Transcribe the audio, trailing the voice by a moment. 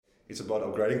It's about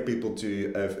upgrading people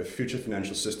to a future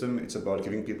financial system. It's about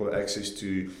giving people access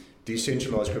to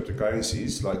decentralized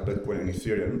cryptocurrencies like Bitcoin and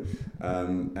Ethereum,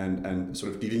 and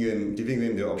sort of giving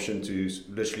them the option to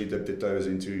literally dip their toes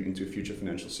into a future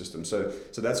financial system. So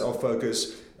that's our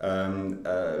focus.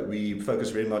 We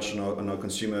focus very much on our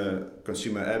consumer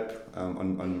app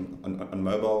on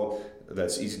mobile.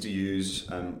 That's easy to use.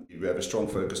 We have a strong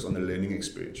focus on the learning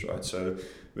experience, right? So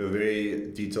we're a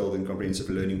very detailed and comprehensive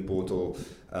learning portal.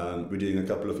 We're doing a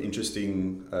couple of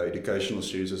interesting educational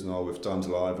series now with Times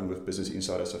Live and with Business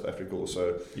Insider South Africa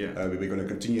also. We're going to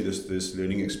continue this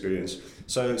learning experience.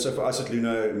 So for us at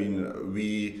Luno, I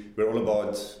mean, we're all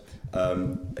about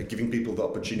giving people the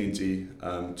opportunity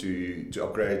to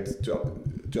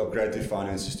upgrade their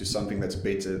finances to something that's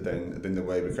better than the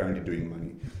way we're currently doing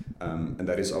money. And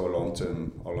that is our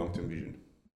long-term vision.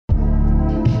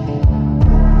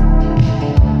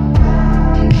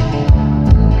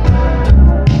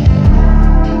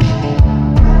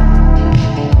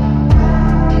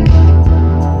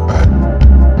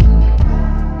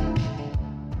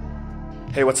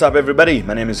 Hey, what's up everybody?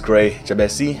 My name is Grey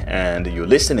Ave and you're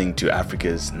listening to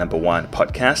Africa's #1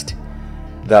 podcast.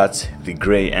 That's the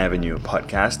Grey Ave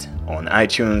Podcast on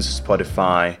iTunes,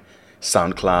 Spotify,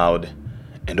 SoundCloud,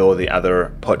 and all the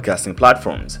other podcasting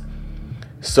platforms.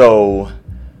 So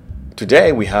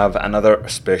today we have another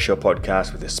special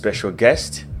podcast with a special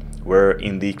guest. We're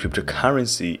in the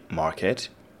cryptocurrency market,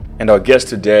 and our guest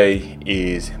today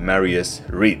is Marius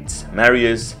Reitz.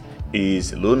 Marius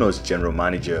is Luno's general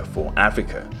manager for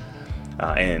Africa,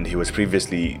 and he was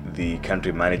previously the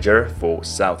country manager for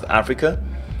South Africa.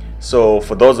 So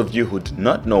for those of you who do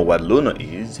not know what Luno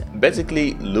is,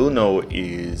 basically Luno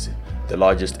is the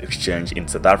largest exchange in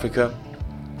South Africa,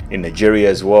 in Nigeria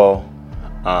as well,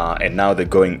 and now they're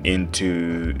going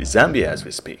into Zambia as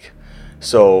we speak.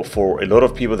 So for a lot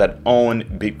of people that own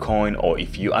Bitcoin, or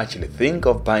if you actually think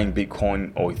of buying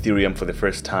Bitcoin or Ethereum for the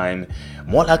first time,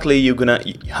 more likely you're gonna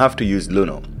have to use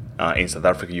Luno. In South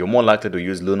Africa, you're more likely to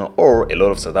use Luno, or a lot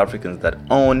of South Africans that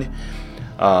own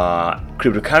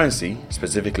cryptocurrency,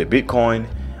 specifically Bitcoin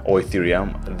or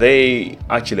Ethereum, they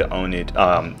actually own it,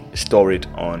 store it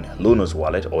on Luno's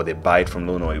wallet, or they buy it from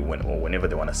Luno whenever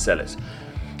they want to sell it.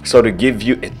 So to give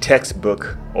you a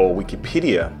textbook or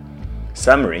Wikipedia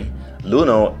summary,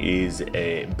 Luno is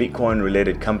a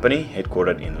Bitcoin-related company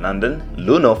headquartered in London.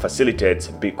 Luno facilitates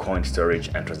Bitcoin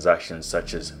storage and transactions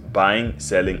such as buying,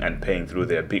 selling, and paying through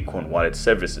their Bitcoin wallet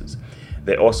services.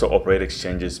 They also operate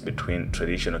exchanges between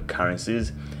traditional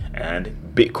currencies and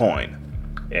Bitcoin.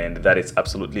 And that is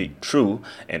absolutely true.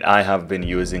 And I have been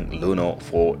using Luno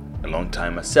for a long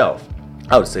time myself.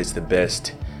 I would say it's the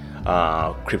best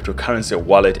cryptocurrency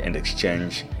wallet and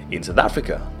exchange in South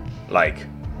Africa, like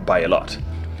by a lot.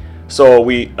 So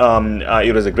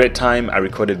it was a great time. I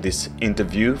recorded this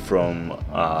interview from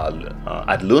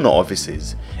at Luno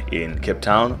Offices in Cape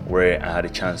Town, where I had a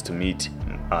chance to meet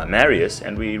Marius,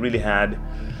 and we really had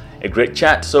a great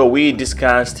chat. So we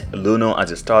discussed Luno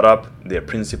as a startup, their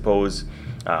principles,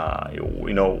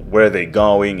 where they're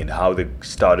going and how they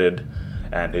started,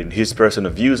 and in his personal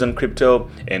views on crypto,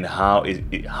 and how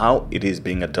it is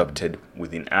being adopted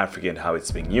within Africa and how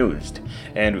it's being used.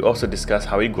 And we also discussed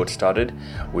how he got started,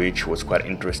 which was quite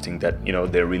interesting, that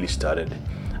they really started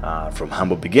from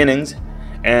humble beginnings,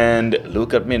 and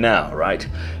look at me now, right?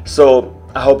 So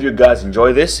I hope you guys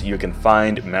enjoy this. You can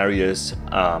find Marius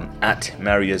at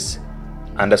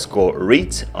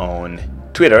Marius_Reitz on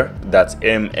Twitter. That's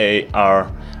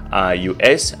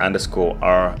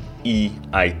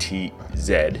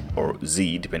MARIUS_REITZ, or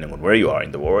Z, depending on where you are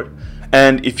in the world.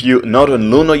 And if you're not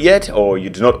on Luno yet, or you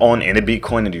do not own any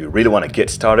Bitcoin and you really want to get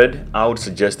started, I would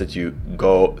suggest that you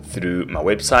go through my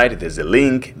website. There's a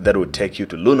link that will take you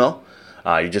to Luno.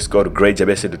 You just go to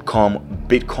greyjabesi.com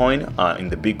Bitcoin in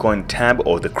the Bitcoin tab,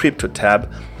 or the crypto tab.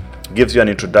 Gives you an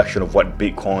introduction of what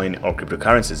Bitcoin or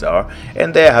cryptocurrencies are,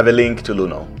 and there I have a link to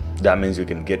Luno. That means you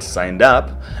can get signed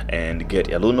up and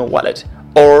get a Luno wallet,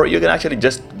 or you can actually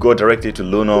just go directly to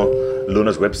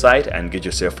Luno's website and get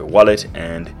yourself a wallet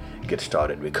and get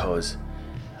started. Because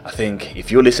I think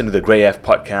if you listen to the Grey Ave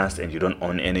Podcast and you don't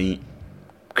own any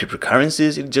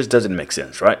cryptocurrencies, it just doesn't make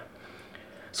sense, right?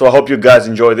 So I hope you guys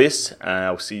enjoy this, and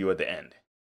I'll see you at the end.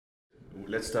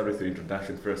 Let's start with the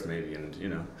introduction first, maybe, and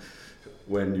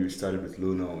when you started with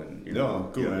Luno, and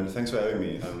Cool, man. Thanks for having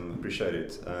me. Appreciate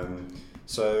it.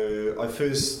 So I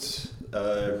first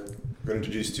got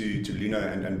introduced to Luno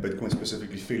and Bitcoin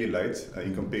specifically fairly late,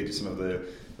 in compared to some of the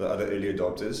other early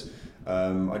adopters.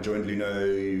 I joined Luno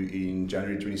in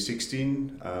January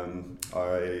 2016.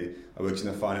 I worked in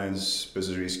the finance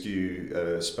business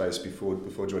rescue space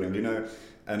before joining Luno,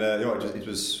 And it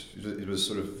was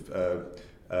sort of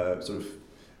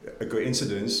a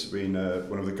coincidence when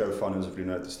one of the co-founders of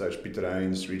Luno at the stage, Peter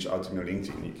Haynes, reached out to me on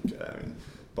LinkedIn.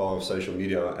 Power of social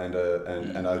media,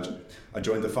 and I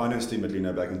joined the finance team at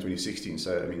Luno back in 2016.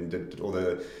 So I mean, did all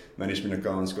the management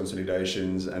accounts,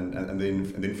 consolidations, and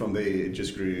then from there it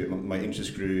just grew. My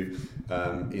interest grew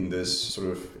in this sort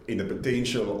of in the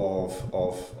potential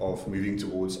of moving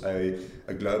towards a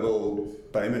global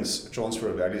payments transfer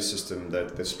of value system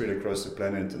that's spread across the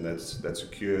planet and that's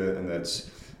secure and that's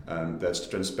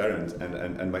transparent,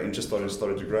 and my interest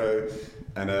started to grow,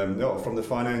 and from the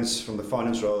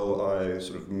finance role I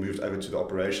sort of moved over to the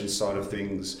operations side of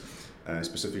things,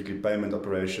 specifically payment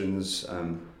operations,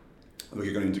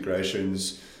 working on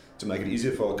integrations to make it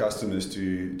easier for our customers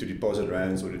to deposit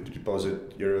rands or to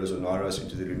deposit euros or nairas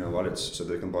into the Luno wallets so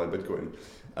they can buy Bitcoin.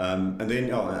 And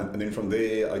then from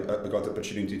there I got the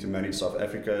opportunity to manage South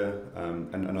Africa,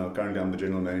 and currently I'm the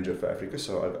general manager for Africa,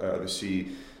 so I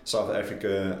oversee South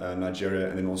Africa, Nigeria,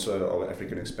 and then also our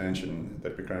African expansion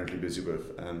that we're currently busy with.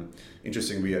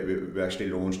 Interestingly, we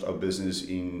actually launched our business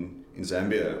in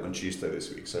Zambia on Tuesday this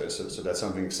week, so that's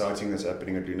something exciting that's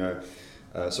happening at Luno.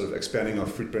 Sort of expanding our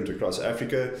footprint across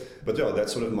Africa, but yeah,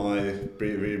 that's sort of my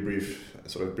very brief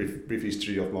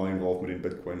history of my involvement in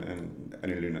Bitcoin and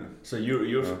in Luno. So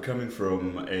you're coming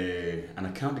from an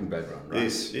accounting background, right?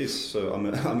 Yes. So I'm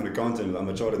an accountant. I'm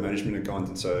a chartered management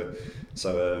accountant. So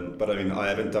but I mean, I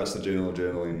haven't touched the journal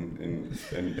in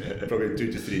probably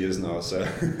 2 to 3 years now. So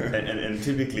and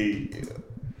typically.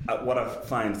 What I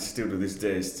find still to this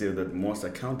day is still that most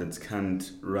accountants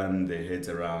can't run their heads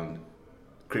around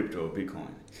crypto or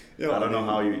Bitcoin. Yeah, I don't know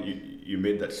how you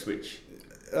made that switch.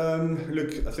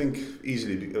 Look, I think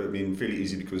fairly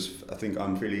easy because I think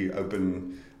I'm fairly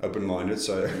open-minded.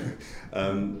 So,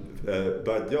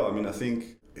 but yeah, I mean, I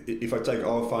think if I take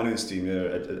our finance team here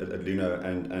at Luno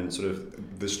and sort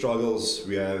of the struggles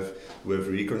we have with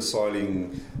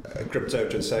reconciling crypto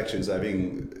transactions,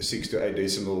 having 6 to 8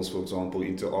 decimals, for example,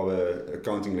 into our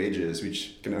accounting ledgers,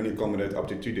 which can only accommodate up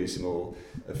to 2 decimal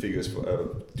figures, for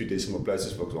 2 decimal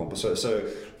places, for example. So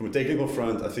from a technical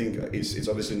front, I think it's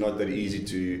obviously not that easy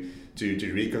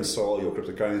to reconcile your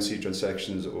cryptocurrency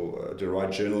transactions or to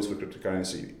write journals for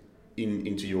cryptocurrency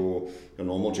into your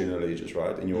normal general ledgers,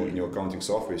 right? In your accounting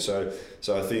software. So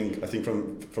I think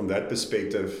from that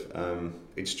perspective,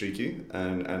 it's tricky.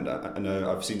 And I know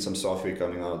I've seen some software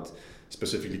coming out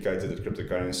specifically catered at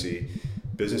cryptocurrency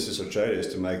businesses or traders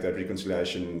to make that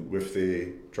reconciliation with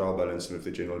the trial balance and with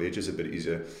the general ledgers a bit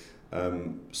easier. I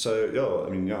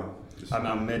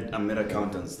met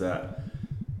accountants that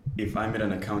if I met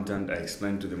an accountant, I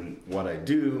explain to them what I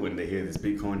do. When they hear these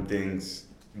Bitcoin things,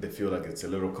 they feel like it's a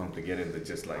little complicated. They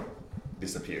just like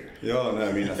disappear. Yeah, no,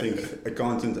 I mean, I think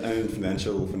accountant and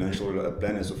financial planners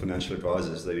or financial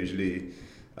advisors, they usually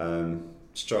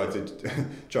try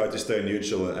to stay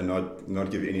neutral and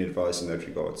not give any advice in that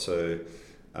regard. So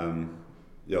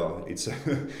it's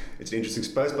it's an interesting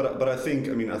space. But I think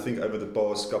over the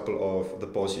past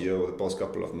year or the past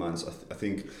couple of months, I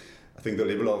think the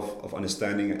level of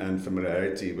understanding and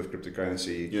familiarity with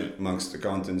cryptocurrency amongst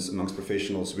accountants, amongst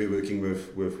professionals, we're working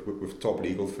with top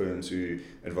legal firms who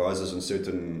advise us on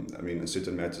certain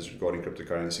matters regarding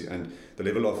cryptocurrency, and the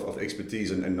level of expertise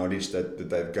and knowledge that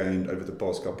they've gained over the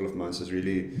past couple of months has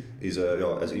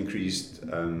increased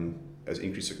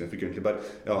significantly. But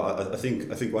I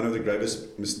think one of the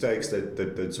greatest mistakes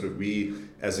that sort of we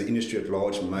as the industry at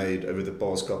large made over the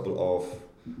past couple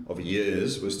of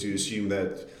years was to assume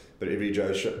that every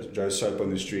Joe Soap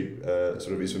on the street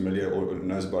sort of is familiar or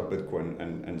knows about Bitcoin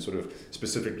and sort of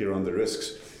specifically around the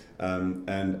risks. And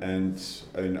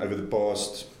I mean, over the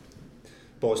past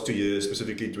 2 years,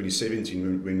 specifically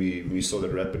 2017, when we saw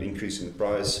that rapid increase in the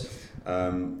price,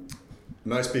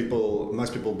 most people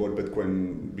bought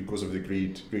Bitcoin because of the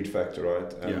greed factor,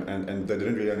 right? And they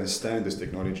didn't really understand this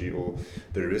technology or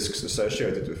the risks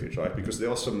associated with it, right? Because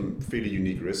there are some fairly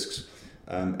unique risks.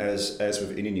 As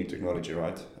with any new technology,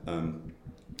 right?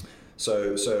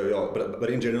 But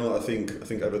in general, I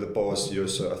think over the past year or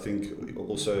so, I think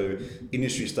also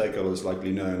industry stakeholders like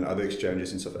Luno and other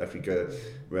exchanges in South Africa,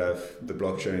 we have the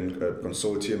blockchain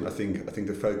consortium. I think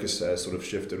the focus has sort of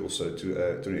shifted also to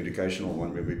an educational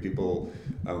one, where people,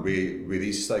 where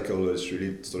these stakeholders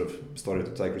really sort of started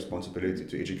to take responsibility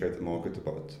to educate the market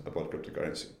about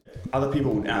cryptocurrency. Other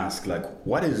people would ask, like,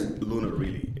 what is Luno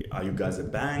really? Are you guys a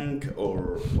bank,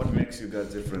 or what makes you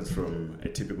guys different from a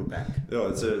typical bank? Yeah,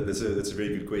 that's a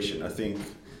very good question. I think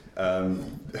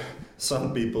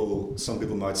some people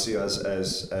might see us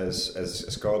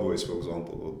as cowboys, for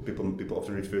example. People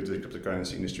often refer to the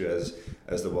cryptocurrency industry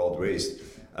as the Wild West.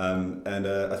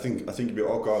 I think we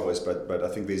are garblers, but I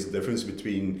think there's a difference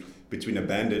between a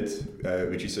bandit,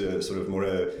 which is a sort of more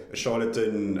a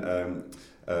charlatan.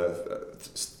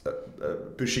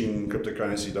 Pushing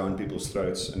cryptocurrency down people's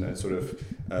throats and sort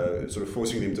of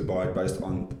forcing them to buy it based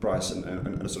on the price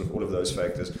and sort of all of those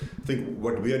factors. I think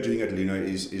what we are doing at Luno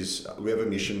is we have a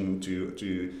mission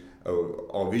to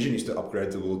our vision is to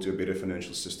upgrade the world to a better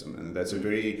financial system, and that's a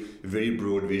very, very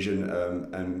broad vision,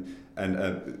 and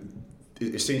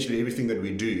essentially everything that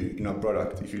we do in our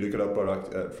product, if you look at our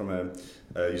product from a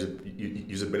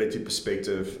usability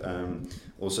perspective,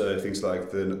 also things like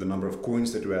the number of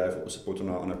coins that we have or support on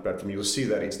our platform, you'll see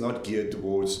that it's not geared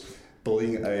towards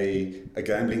building a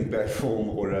gambling platform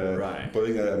or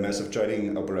building a massive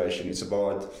trading operation. It's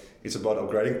about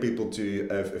upgrading people to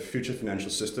a future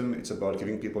financial system. It's about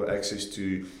giving people access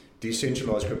to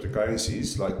decentralized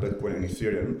cryptocurrencies like Bitcoin and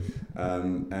Ethereum,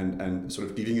 and sort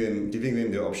of giving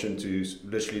them the option to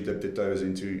literally dip their toes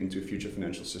into a future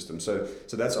financial system. So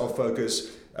that's our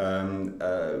focus.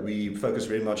 We focus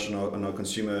very much on our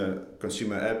consumer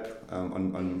app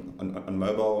on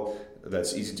mobile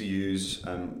that's easy to use.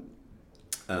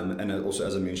 And also,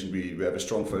 as I mentioned, we have a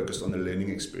strong focus on the learning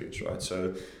experience, right?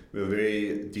 So we have a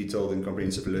very detailed and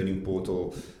comprehensive learning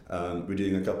portal. We're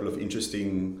doing a couple of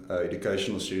interesting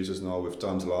educational series now with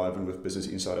Times Live and with Business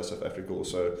Insider South Africa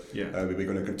also. We're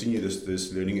going to continue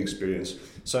this learning experience.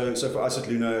 So for us at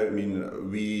Luno, I mean,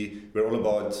 we're all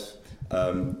about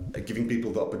giving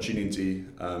people the opportunity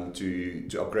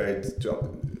to upgrade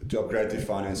their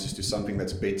finances to something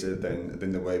that's better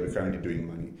than the way we're currently doing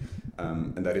money.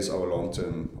 And that is our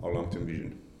long-term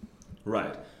vision.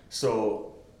 Right. So,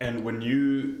 and when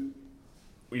you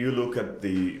look at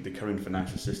the current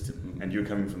financial system, and you're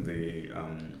coming from the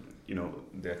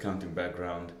the accounting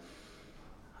background,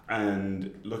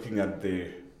 and looking at the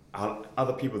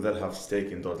other people that have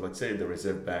stake in those, let's say the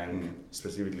Reserve Bank,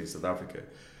 specifically South Africa.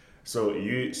 So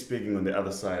you speaking on the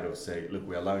other side of say, look,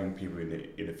 we're allowing people in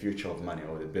the future of money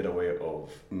or the better way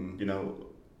of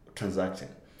transacting.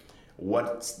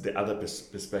 What's the other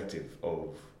perspective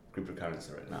of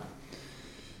cryptocurrency right now?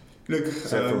 Look,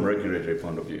 from a regulatory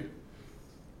point of view.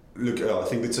 Look, I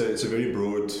think it's a very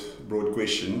broad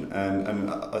question, and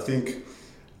I think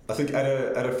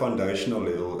at a foundational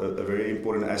level, a very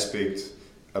important aspect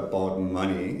about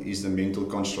money is the mental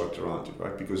construct around it,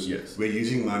 right? Because we're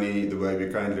using money the way we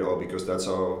currently are because that's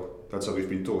how we've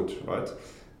been taught, right?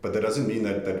 But that doesn't mean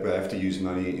that we have to use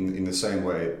money in the same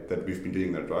way that we've been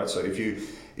doing that, right? So if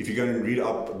you go and read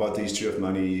up about the history of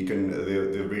money, you can.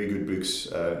 There are very good books.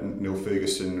 Neil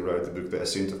Ferguson wrote the book The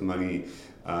Ascent of Money.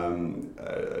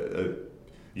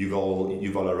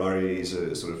 Yuval Harari is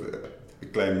a sort of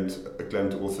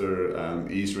acclaimed author.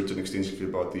 He's written extensively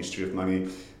about the history of money.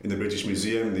 In the British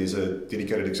Museum, there's a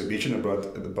dedicated exhibition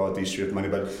about the history of money.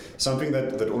 But something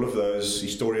that all of those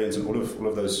historians and all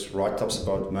of those write-ups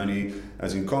about money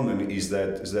has in common is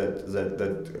that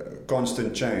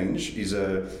constant change is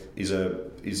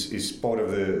part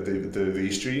of the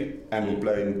history and will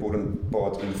play an important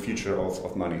part in the future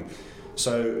of money.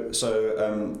 So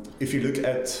if you look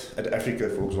at Africa,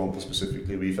 for example,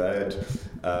 specifically, we've had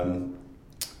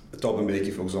Thabo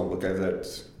Mbeki, for example, gave that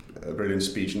brilliant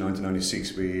speech in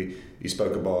 1996 where he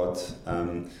spoke about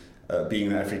being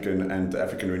an African and the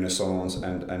African Renaissance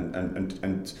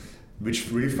and which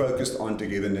really focused on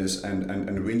togetherness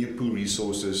and when you pool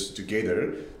resources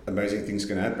together, amazing things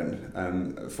can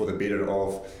happen for the better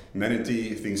of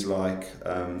humanity. Things like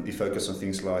he focused on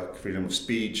things like freedom of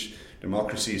speech,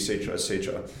 democracy, etc.,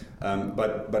 etc.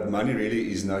 But money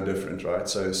really is no different, right?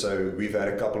 So we've had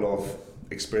a couple of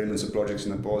experiments and projects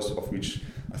in the past, of which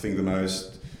I think the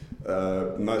most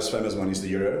famous one is the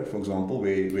euro, for example,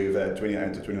 where we've had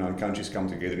 28 to 29 countries come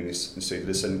together and said,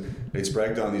 listen, let's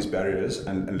break down these barriers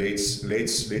and let's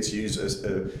use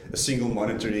a single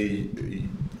monetary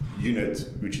unit,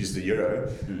 which is the euro,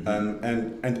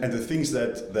 and the things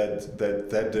that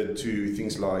did to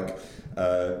things like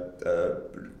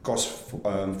costs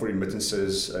for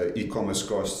remittances, e-commerce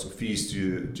costs, fees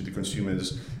to the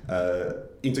consumers,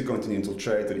 intercontinental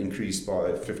trade that increased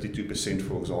by 52%,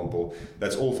 for example.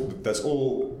 That's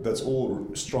all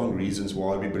strong reasons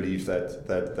why we believe that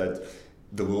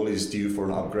the world is due for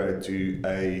an upgrade to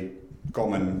a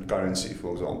common currency,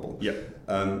 for example.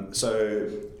 So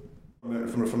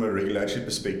from a regulatory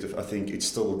perspective, I think it's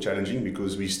still challenging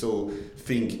because we still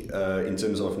think in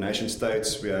terms of nation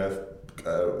states. We have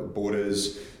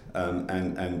borders,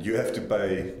 and you have to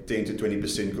pay 10 to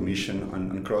 20% commission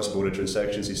on cross-border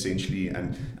transactions, essentially,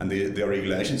 and there are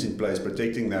regulations in place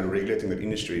protecting that, regulating that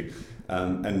industry.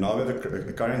 And now we have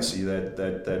a currency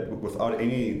that without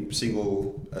any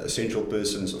single central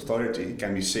person's authority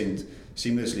can be sent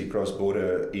seamlessly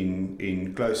cross-border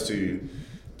in close to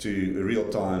real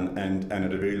time and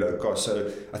at a very low cost.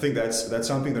 So I think that's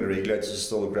something that regulators are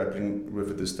still grappling with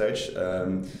at this stage.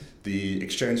 The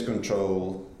exchange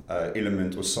control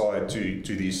element was side to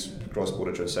these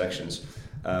cross-border transactions.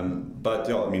 But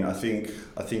yeah, I mean, I think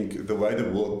the way the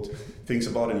world thinks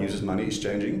about and uses money is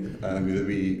changing, whether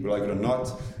we like it or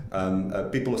not.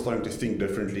 People are starting to think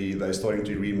differently. They're starting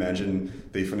to reimagine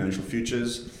their financial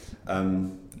futures.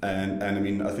 And I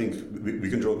mean, I think we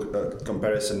can draw a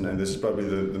comparison, and this is probably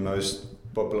the most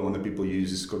popular one that people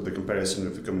use, is called the comparison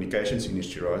with the communications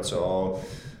industry, right? So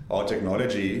our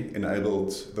technology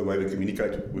enabled the way we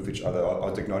communicate with each other.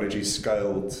 Our technology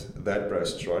scaled that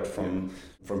process, right? From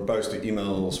post to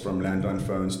emails, from landline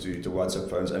phones to WhatsApp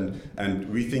phones, and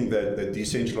we think that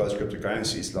decentralized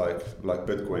cryptocurrencies like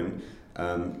Bitcoin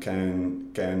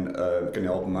can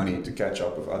help money to catch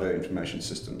up with other information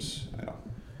systems.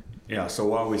 Yeah, so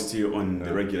while we're still on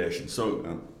the regulation,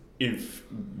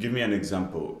 give me an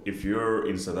example. If you're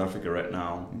in South Africa right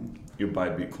now, you buy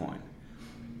Bitcoin.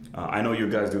 I know you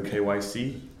guys do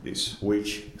KYC, yes,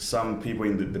 which some people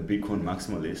in the Bitcoin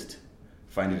maximalist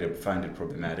find it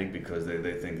problematic because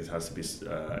they think it has to be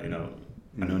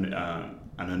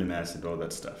anonymous and all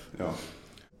that stuff. Yeah.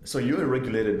 So you're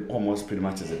regulated almost pretty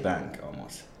much as a bank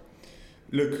almost.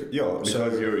 Look, yeah,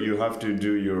 because you have to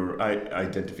do your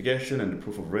identification and the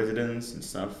proof of residence and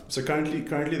stuff. So currently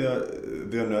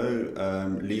there are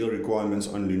no legal requirements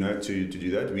on Luno to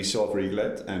do that. We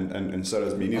self-regulate, and so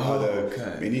does many other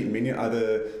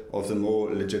of the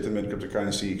more legitimate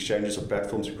cryptocurrency exchanges or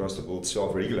platforms across the world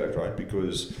self-regulate, right?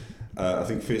 Because I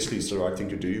think firstly it's the right thing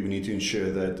to do. We need to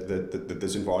ensure that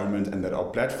this environment and that our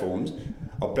platform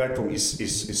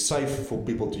is safe for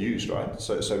people to use, right?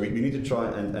 So we need to try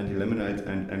and eliminate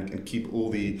and keep all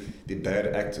the bad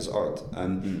actors out,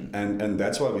 and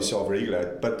that's why we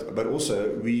self-regulate. But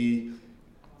also we've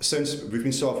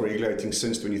been self-regulating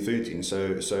since 2013.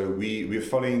 So we're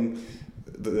following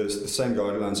the same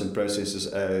guidelines and processes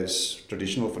as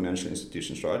traditional financial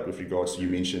institutions, right? With regards to, you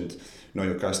mentioned, know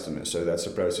your customer. So that's a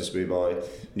process whereby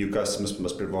new customers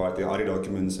must provide their ID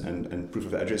documents and proof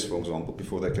of address, for example,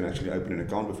 before they can actually open an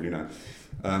account with Luno.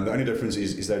 The only difference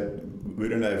is that we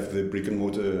don't have the brick and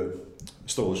mortar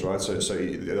stores, right? So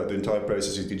the entire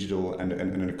process is digital, and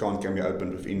an account can be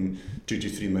opened within 2 to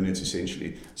 3 minutes,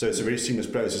 essentially. So it's a very seamless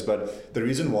process. But the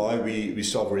reason why we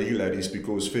self-regulate is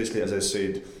because, firstly, as I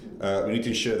said, we need to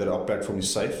ensure that our platform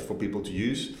is safe for people to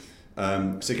use.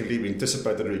 Secondly, we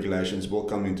anticipate that regulations will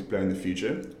come into play in the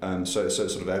future. So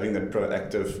sort of having that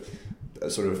proactive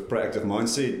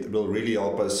mindset will really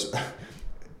help us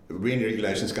when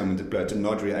regulations come into play to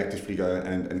not reactively go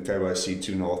and KYC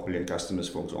 2.5 billion customers,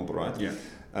 for example, right? Yeah.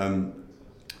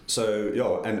 So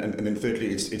yeah, and then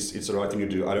thirdly, it's the right thing to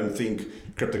do. I don't think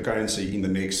cryptocurrency in the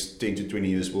next 10 to 20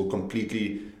 years will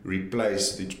completely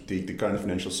replace the current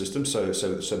financial system. So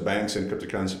banks and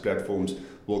cryptocurrency platforms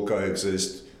will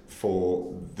coexist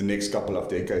for the next couple of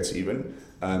decades even.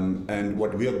 And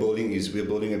what we are building is we're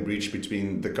building a bridge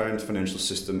between the current financial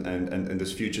system and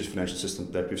this future financial system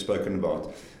that we've spoken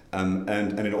about.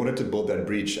 And in order to build that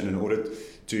bridge, and in order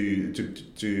to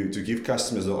give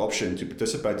customers the option to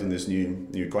participate in this new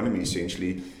economy,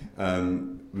 essentially,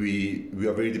 we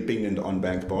are very dependent on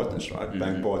bank partners, right? Mm-hmm.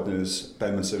 Bank partners,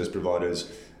 payment service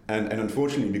providers. And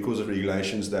unfortunately, because of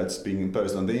regulations that's being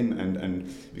imposed on them and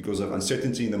because of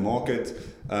uncertainty in the market,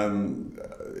 a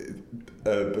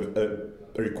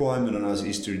requirement on us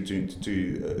is to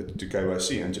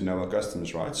KYC and to know our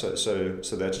customers, right? So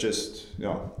that's just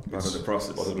part of the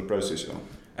process. Part of the process, yeah.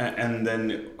 And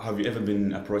then, have you ever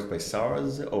been approached by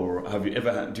SARS, or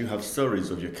do you have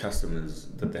stories of your customers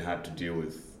that they had to deal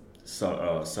with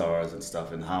SARS and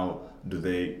stuff, and how do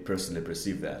they personally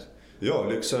perceive that? Yeah,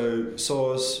 look, so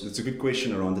SARS, it's a good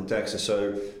question around the taxes.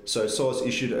 So SARS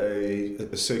issued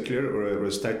a circular or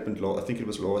a statement, I think it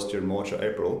was last year, March or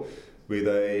April, where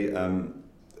they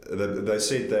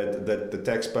said that the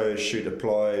taxpayers should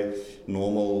apply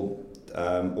normal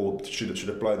or should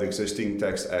apply the existing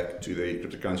tax act to the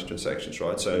cryptocurrency transactions,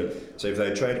 right? So if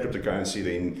they trade cryptocurrency,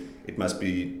 then it must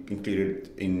be included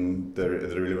in the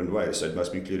relevant way. So it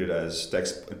must be included as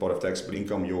part of taxable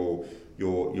income, your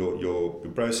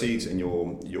proceeds, and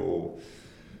your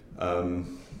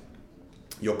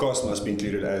cost must be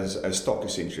included as stock,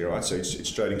 essentially, right? So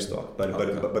it's trading stock.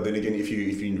 But then again, if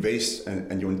you invest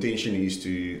and your intention is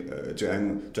to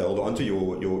hold on to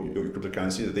your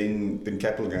cryptocurrency, then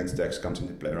capital gains tax comes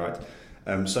into play, right?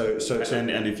 And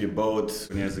if you bought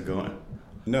years ago,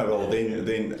 No, well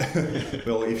then,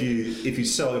 well if you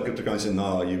sell your cryptocurrency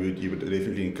now, you would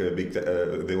definitely incur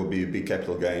there will be a big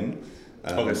capital gain.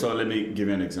 Okay, so let me give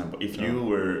you an example. If you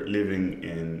were living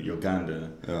in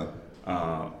Uganda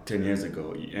 10 years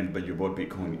ago, but you bought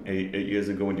Bitcoin 8 years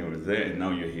ago when you were there, and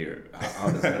now you're here, how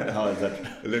is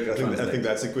that? Look, I think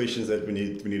that's the questions that we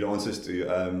need answers to.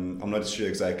 I'm not sure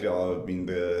exactly how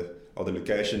the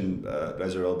location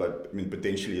plays a role, but I mean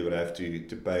potentially you would have to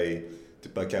pay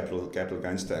capital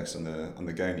gains tax on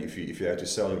the gain if you had to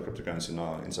sell your cryptocurrency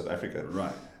now in South Africa.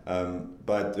 Right.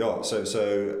 But yeah,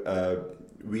 so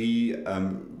we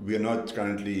are not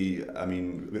currently. I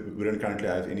mean, we don't currently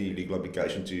have any legal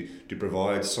obligation to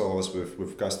provide SARS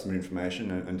with customer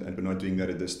information, and we're not doing that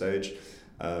at this stage.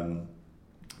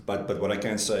 But what I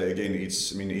can say again,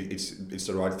 it's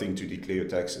the right thing to declare your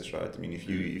taxes, right? I mean, if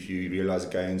you realize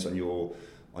gains on your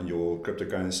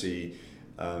cryptocurrency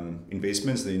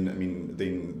investments, then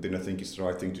I think it's the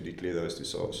right thing to declare those to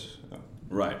SARS. Yeah.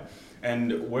 Right.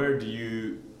 And where do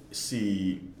you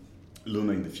see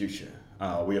Luno in the future?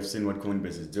 We have seen what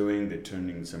Coinbase is doing. They're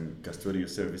turning some custodial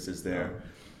services there,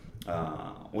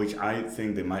 which I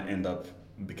think they might end up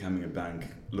becoming a bank,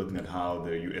 looking at how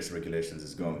the US regulations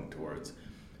is going towards.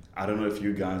 I don't know if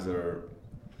you guys do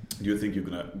you think you're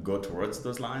going to go towards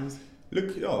those lines?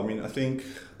 Look, yeah, I mean, I think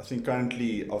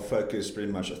currently our focus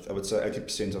pretty much, I would say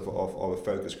 80% of our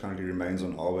focus currently remains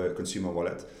on our consumer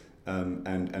wallet,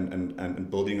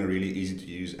 and building a really easy to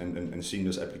use and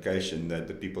seamless application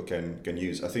that people can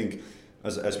use. I think,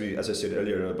 as I said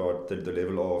earlier about the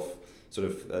level of sort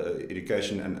of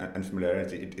education and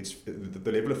familiarity, it's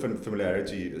the level of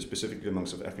familiarity specifically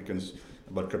amongst South Africans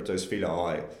about crypto is fairly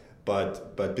high.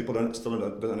 But people still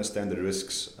don't understand the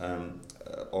risks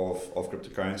of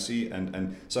cryptocurrency,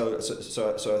 and so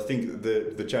I think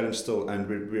the challenge still, and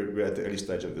we're at the early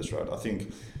stage of this, right? I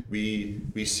think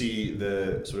we see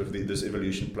the sort of this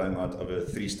evolution playing out over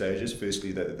 3 stages.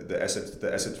 Firstly, the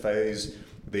asset phase,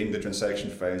 then the transaction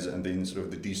phase, and then sort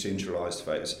of the decentralized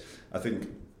phase. I think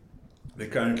they're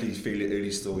currently fairly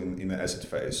early still in the asset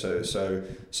phase. So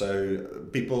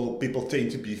people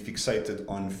tend to be fixated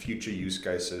on future use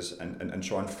cases and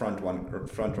try and front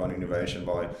run innovation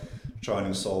by trying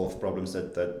to solve problems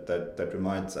that we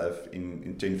might have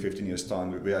in 10, 15 years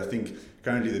time. Where I think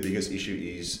currently the biggest issue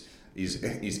is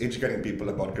educating people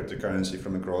about cryptocurrency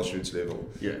from a grassroots level.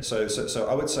 Yeah. So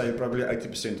I would say probably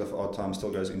 80% of our time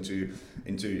still goes into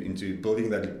building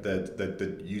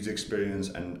that user experience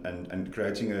and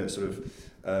creating a sort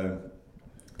of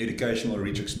educational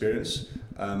rich experience,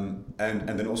 and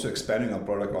then also expanding our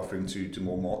product offering to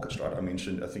more markets, right?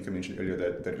 I think I mentioned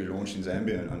earlier that we launched in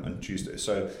Zambia on Tuesday.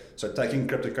 So taking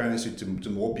cryptocurrency to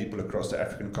more people across the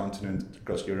African continent,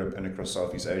 across Europe and across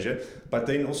Southeast Asia. But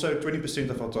then also 20%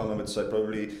 of our time, I would say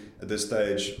probably at this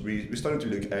stage, we're starting to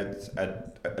look at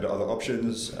other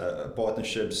options,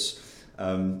 partnerships.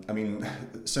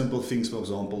 Simple things, for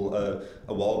example,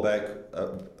 a while back,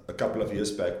 a couple of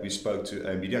years back, we spoke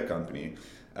to a media company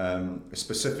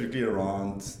specifically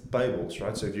around payables,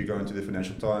 right? So if you go into the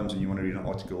Financial Times and you want to read an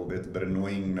article, that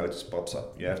annoying notice pops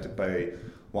up. You have to pay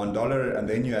 $1 and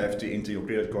then you have to enter your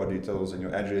credit card details and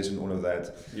your address and all of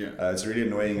that. Yeah. It's really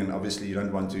annoying, and obviously you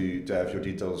don't want to have your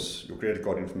details, your credit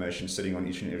card information sitting on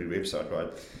each and every website, right?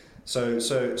 So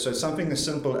something as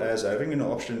simple as having an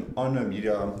option on a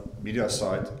media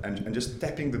site and just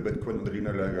tapping the Bitcoin or the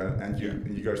Luno logo and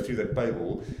you go through that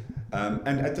paywall.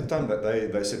 And at the time that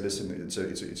they said, listen, it's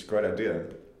a great idea,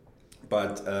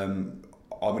 but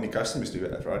how many customers do we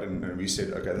have, right? And we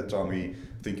said, okay, at the time we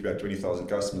think about 20,000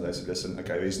 customers. They said, listen,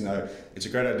 okay, it's a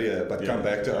great idea, but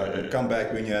come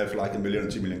back when you have like 1 million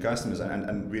or 2 million customers,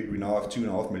 and we now have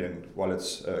 2.5 million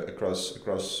wallets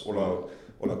across all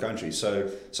our countries. So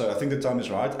I think the time is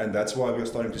right, and that's why we're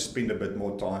starting to spend a bit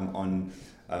more time on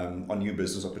new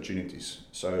business opportunities.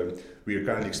 So we are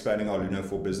currently expanding our Luno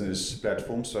for Business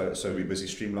platform. So we're busy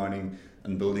streamlining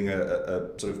and building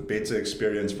a sort of better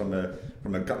experience from a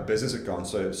business account.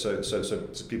 So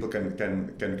people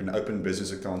can open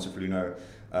business accounts with Luno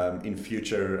in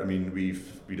future. I mean,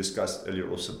 we discussed earlier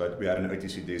also, but we had an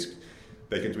OTC desk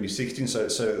back in 2016. So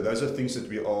those are things that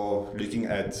we are looking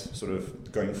at sort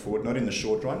of going forward, not in the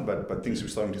short run, but things we're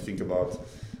starting to think about.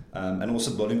 And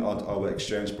also building out our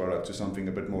exchange product to something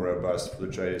a bit more robust for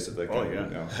the traders that they can.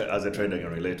 Oh yeah. As a trader, I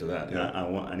can relate to that. Yeah.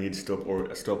 I need stop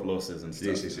losses and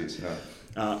stuff. Yes.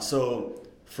 Yeah. So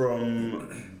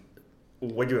from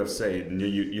what you have said,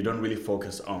 you don't really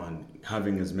focus on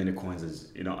having as many coins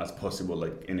as possible,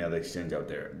 like any other exchange out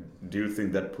there. Do you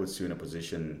think that puts you in a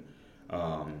position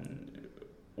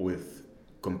with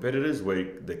competitors where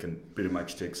they can pretty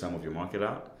much take some of your market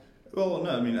out? Well, no,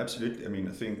 I mean, absolutely. I mean,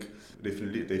 I think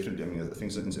definitely. I mean, I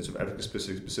think in South Africa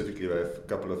specifically, we have a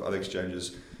couple of other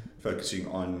exchanges focusing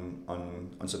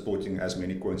on supporting as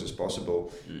many coins as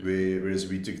possible, whereas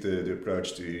we took the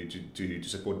approach to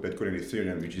support Bitcoin and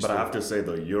Ethereum, which is. But I have to say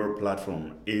though, your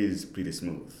platform is pretty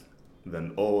smooth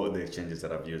than all the exchanges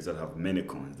that I've used that have many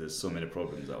coins. There's so many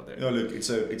problems out there. No, look, it's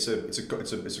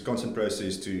a constant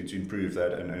process to improve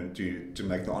that and to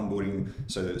make the onboarding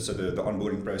so the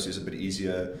onboarding process a bit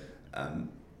easier.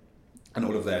 And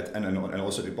all of that, and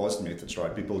also deposit methods,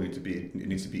 right? It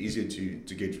needs to be easier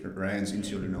to get rands into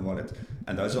your Luno wallet,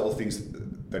 and those are all things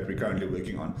that we're currently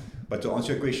working on. But to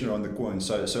answer your question around the coins,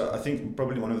 so I think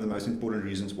probably one of the most important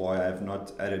reasons why I have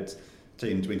not added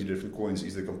 10, 20 different coins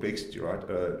is the complexity, right?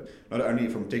 Not only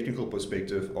from technical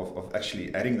perspective of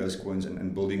actually adding those coins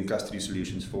and building custody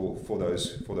solutions for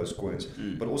those coins,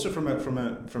 but also from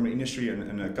an industry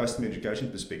and a customer education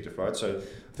perspective, right? So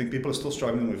I think people are still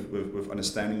struggling with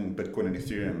understanding Bitcoin and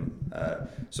Ethereum.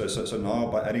 So now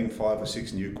by adding 5 or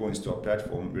 6 new coins to our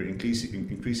platform, we're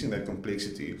increasing that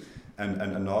complexity,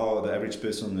 and now the average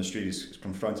person on the street is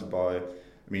confronted by,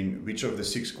 I mean, which of the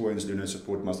 6 coins Luno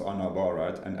support must I now buy,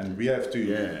 right? And we have to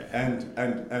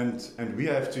and we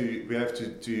have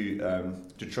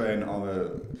to train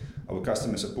our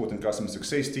customer support and customer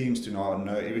success teams to now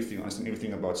understand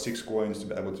everything about 6 coins, to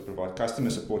be able to provide customer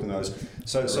support in those.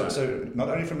 So not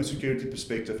only from a security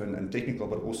perspective and technical,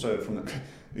 but also from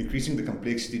increasing the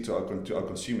complexity to our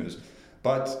consumers.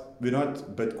 But we're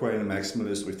not Bitcoin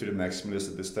maximalists or Ethereum maximalists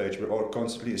at this stage. We are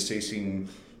constantly assessing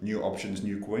new options,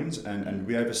 new coins, and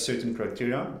we have a certain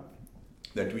criteria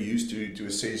that we use to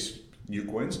assess new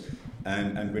coins.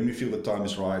 And when we feel the time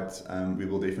is right, we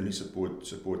will definitely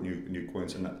support new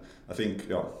coins. And I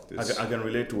think, I can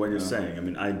relate to what you're saying. I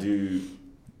mean, I do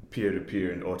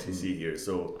peer-to-peer and OTC here,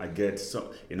 so I get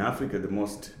in Africa the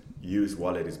most used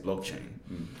wallet is blockchain.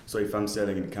 So if I'm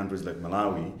selling in countries like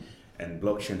Malawi, and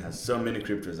blockchain has so many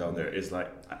cryptos out there, it's like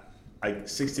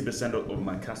 60% of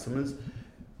my customers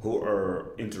who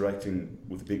are interacting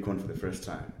with Bitcoin for the first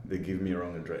time, they give me a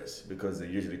wrong address because they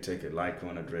usually take a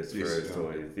Litecoin address first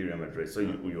or an Ethereum address. So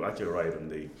you actually right on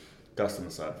the customer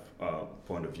side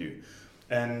point of view.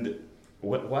 And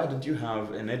why did you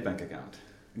have a NetBank account?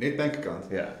 NetBank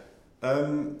account? Yeah.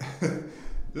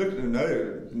 Look,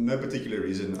 no particular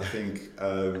reason. I think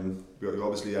we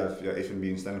obviously have FNB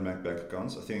and Standard Bank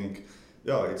accounts. I think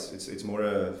it's more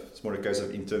a case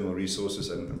of internal resources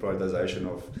and prioritization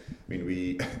of. I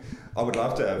mean, I would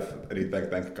love to have a NetBank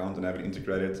bank account and have it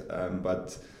integrated,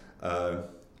 but I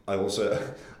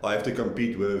have to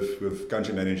compete with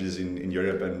country managers in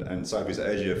Europe and Southeast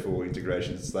Asia for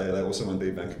integrations. They also want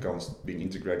their bank accounts being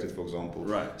integrated, for example.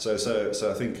 Right. So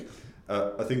I think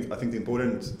the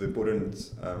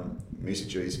important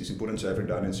message is it's important to have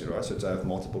redundancy, right? So to have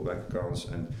multiple bank accounts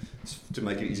and to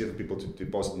make it easier for people to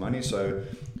deposit money. So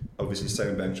obviously,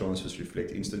 same bank transfers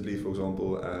reflect instantly, for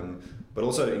example. But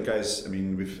also in case, I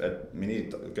mean, we've had many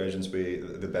occasions where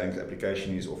the bank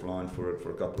application is offline for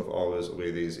a couple of hours, or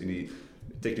where there's any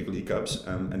technical hiccups,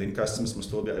 and then customers must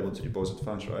still be able to deposit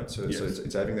funds, right? So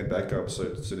it's having that backup, so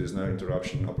there's no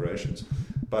interruption in operations.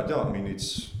 But I mean,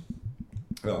 it's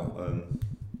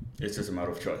just a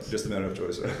matter of choice. Just a matter of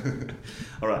choice.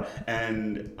 All right,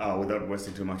 and without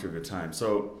wasting too much of your time,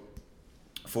 so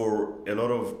for a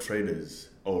lot of traders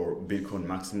or Bitcoin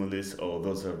maximalists or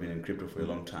those who have been in crypto for a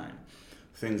long time,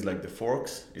 things like the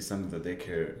forks is something that they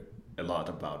care a lot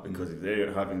about, because if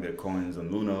they're having their coins on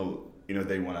Luno,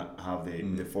 they want to have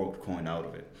the forked coin out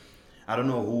of it. I don't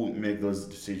know who make those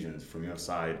decisions from your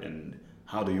side, and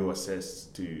how do you assess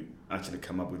to actually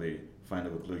come up with a final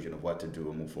conclusion of what to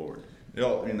do and move forward?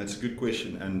 Yeah, I mean, that's a good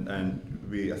question, and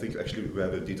I think actually we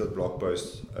have a detailed blog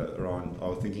post around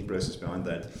our thinking process behind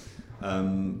that.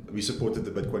 We supported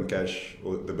the Bitcoin Cash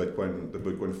or the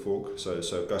Bitcoin fork,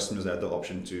 so customers had the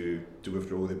option to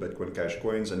withdraw their Bitcoin Cash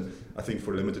coins, and I think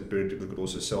for a limited period people could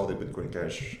also sell their Bitcoin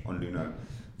Cash on Luno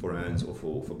for rands or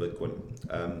for Bitcoin.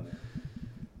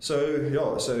 So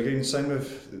again,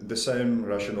 the same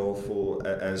rationale for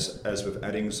as with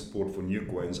adding support for new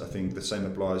coins. I think the same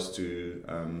applies to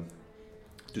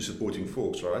supporting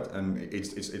forks, right? And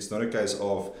it's not a case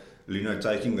of Luno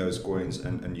taking those coins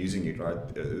and using it, right?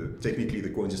 Technically the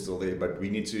coins are still there, but we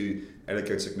need to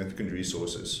allocate significant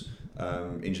resources,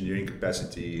 engineering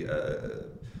capacity,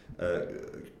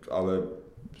 our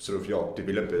sort of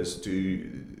developers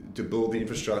to build the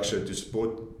infrastructure to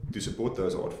support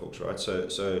those art forks, right?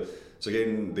 So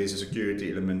again, there's a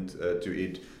security element to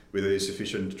it, whether there's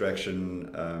sufficient traction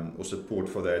or support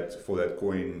for that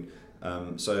coin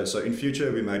So in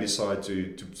future we may decide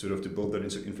to sort of to build that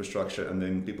into infrastructure, and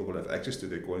then people will have access to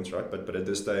their coins, right? But at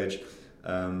this stage,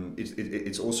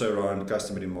 it's also around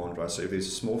customer demand, right? So if there's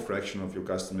a small fraction of your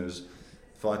customers,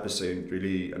 5%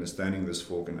 really understanding this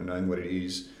fork and knowing what it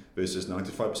is, versus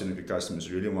 95% of your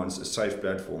customers really wants a safe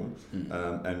platform,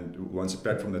 and wants a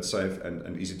platform that's safe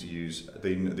and easy to use,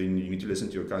 then you need to listen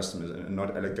to your customers and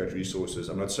not allocate resources.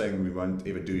 I'm not saying we won't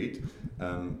ever do it,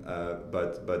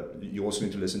 but you also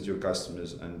need to listen to your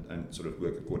customers and sort of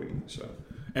work accordingly. So.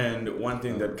 And one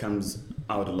thing that comes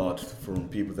out a lot from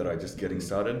people that are just getting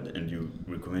started and you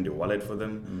recommend a wallet for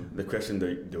them, the question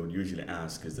they would usually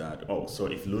ask is that, so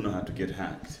if Luno had to get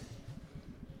hacked,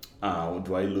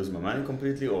 do I lose my money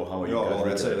completely, or how are you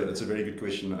guys? That's a very good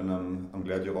question, and I'm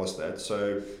glad you asked that.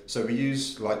 So we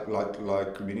use, like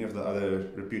many of the other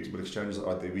reputable exchanges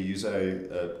out there, we use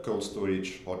a cold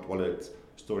storage hot wallet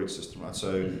storage system, right?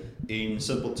 So in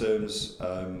simple terms,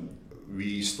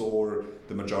 we store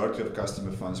the majority of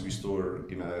customer funds. We store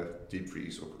in a deep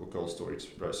freeze or cold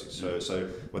storage process. So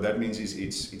what that means is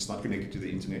it's not connected to the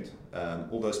internet.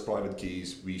 All those private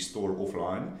keys we store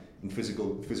offline in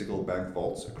physical bank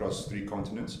vaults across 3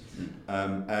 continents,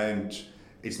 and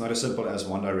it's not as simple as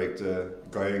one director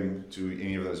going to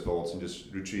any of those vaults and just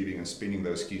retrieving and spinning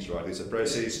those keys, right? It's a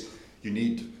process. You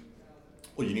need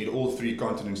all 3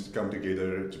 continents to come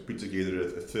together to put together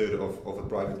a third of a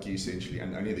private key, essentially,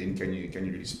 and only then can you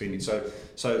really spin it. So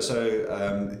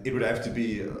it would have to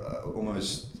be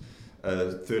almost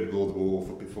a third world war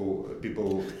for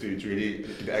people to really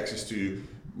get access to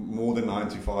more than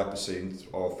 95%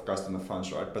 of customer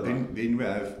funds, right? But then we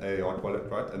have a hot wallet,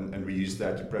 right? And we use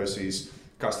that to process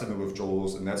customer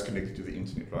withdrawals, and that's connected to the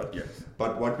internet, right? Yes.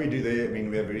 But what we do there, we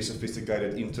have very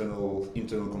sophisticated internal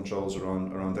controls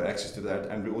around the access to that,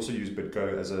 and we also use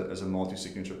BitGo as a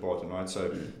multi-signature partner, right? So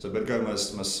BitGo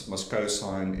must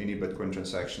co-sign any Bitcoin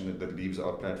transaction that leaves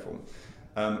our platform.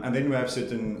 And then we have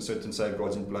certain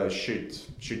safeguards in place should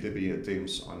there be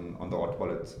attempts on the hot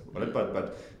wallet.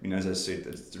 But as I said,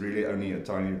 it's really only a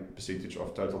tiny percentage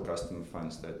of total customer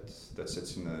funds that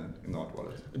sits in the hot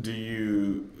wallet. Do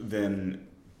you then?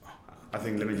 I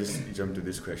think let me just jump to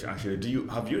this question. Actually,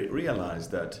 have you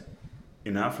realized that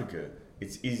in Africa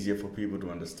it's easier for people to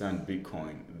understand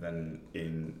Bitcoin than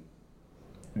in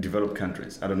developed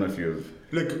countries? I don't know if you've...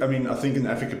 Look, I think in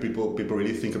Africa people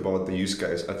really think about the use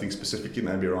case. I think specifically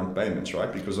maybe around payments, right?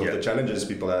 Because of the challenges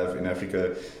people have in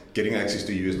Africa getting access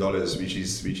to US dollars, which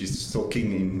is still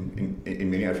king in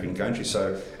many African countries.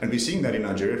 So, and we're seeing that in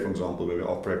Nigeria, for example, where we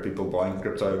operate people buying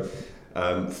crypto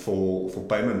for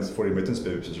payments, for remittance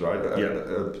purposes, right?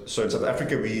 So in South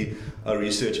Africa, our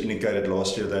research indicated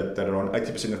last year that around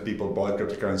 80% of people buy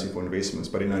cryptocurrency for investments,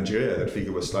 but in Nigeria that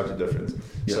figure was slightly different.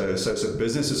 So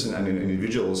businesses and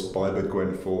individuals buy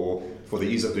Bitcoin for the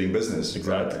ease of doing business.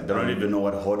 Exactly. Right? They don't even know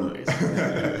what hodl is.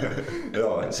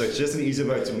 So it's just an easy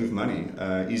way to move money,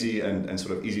 easy and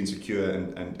sort of easy and secure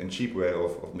and cheap way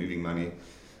of moving money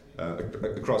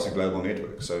across a global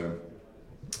network. So,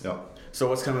 yeah. So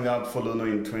what's coming up for Luno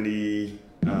in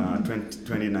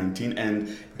 2019? And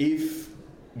if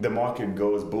the market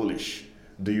goes bullish,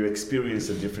 do you experience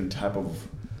a different type of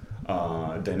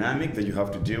dynamic that you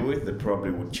have to deal with that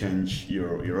probably would change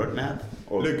your roadmap?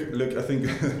 Or? Look, I think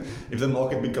if the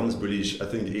market becomes bullish, I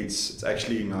think it's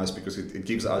actually nice because it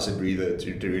gives us a breather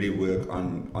to really work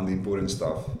on the important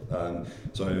stuff.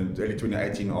 So in early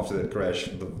 2018, after that crash,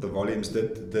 the volumes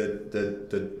did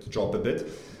drop a bit.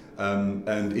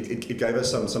 And it gave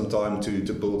us some time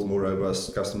to build more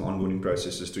robust customer onboarding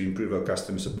processes, to improve our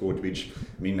customer support, which,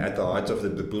 at the height of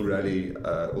the bull rally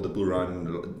or the bull run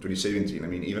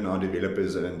 2017, even our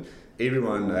developers and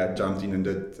everyone jumped in and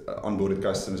did onboarded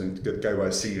customers and did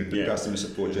KYC and did customer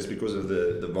support just because of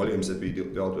the volumes that we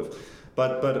dealt with.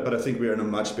 But I think we're in a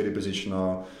much better position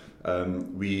now.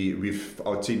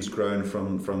 Our team's grown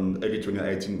from early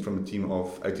 2018 from a team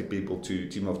of 80 people to a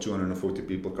team of 240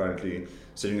 people currently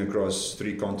sitting across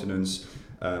 3 continents.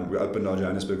 We opened our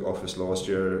Johannesburg office last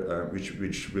year,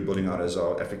 which we're building out as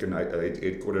our African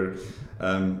headquarter.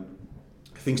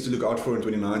 Things to look out for in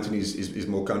 2019 is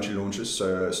more country launches.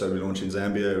 So we launch in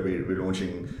Zambia. We're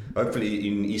launching hopefully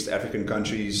in East African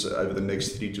countries over the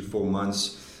next 3 to 4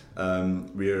 months.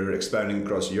 We're expanding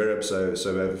across Europe, so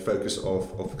we have a focus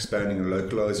of expanding and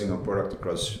localizing our product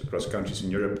across countries in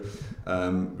Europe.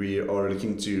 We are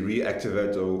looking to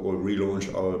reactivate or relaunch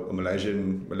our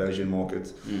Malaysian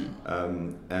market.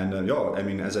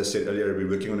 As I said earlier, we're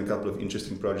working on a couple of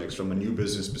interesting projects from a new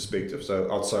business perspective. So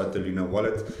outside the Luno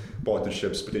wallet,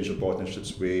 potential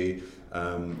partnerships where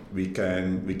we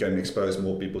can expose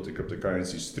more people to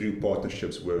cryptocurrencies through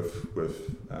partnerships with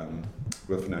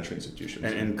financial institutions.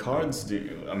 And cards,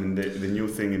 the new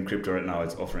thing in crypto right now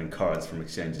is offering cards from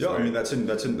exchanges. Yeah, right? that's an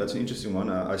interesting one.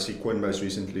 I see Coinbase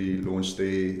recently launched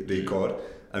their card.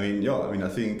 I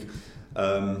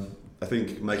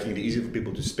think making it easier for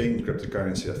people to spend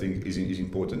cryptocurrency, I think, is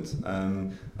important.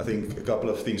 I think a couple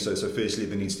of things. So firstly,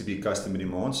 there needs to be customer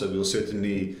demand. So we'll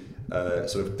certainly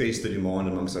sort of test the demand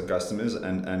amongst our customers,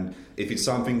 and if it's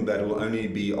something that will only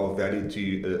be of value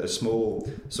to a small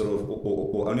sort of,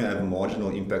 or only have a marginal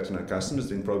impact on our customers,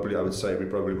 then probably I would say we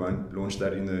probably won't launch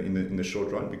that in the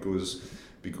short run because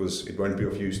it won't be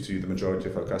of use to the majority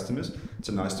of our customers. It's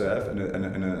a nice to have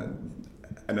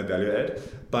and a value add,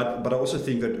 but I also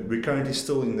think that we're currently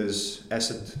still in this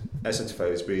asset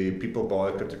phase where people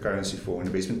buy cryptocurrency for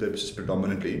investment purposes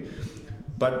predominantly.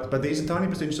 But there's a tiny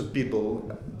percentage of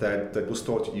people that will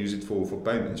start to use it for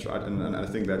payments, right? And I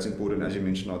think that's important, as you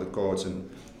mentioned, are the cards and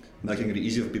making it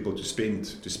easier for people to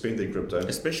spend their crypto.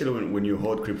 Especially when you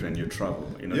hold crypto and you travel,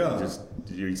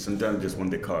 you sometimes just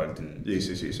want the card. And Yes.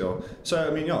 So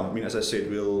as I said,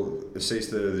 we'll assess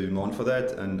the demand for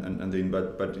that, and then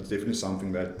but it's definitely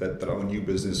something that our new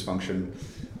business function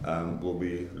will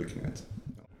be looking at.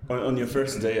 On your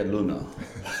first day at Luno,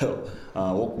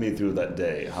 walk me through that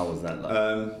day. How was that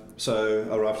like? So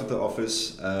I arrived at the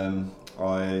office.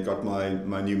 I got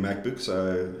my new MacBook.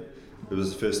 So it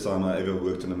was the first time I ever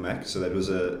worked on a Mac. So I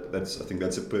think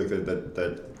that's a perk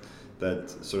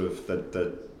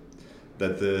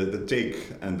that the tech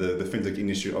and the fintech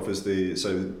industry offers to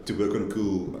work on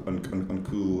cool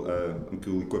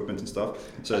equipment and stuff.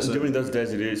 So during those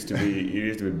days, it used to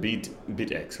be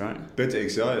BitX, right?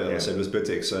 BitX, yeah. So it was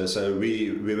BitX. So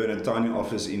we were in a tiny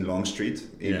office in Long Street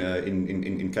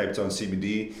in Cape Town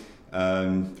CBD,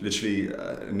 literally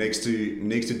next to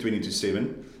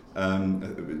 20-7.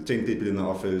 10 people in the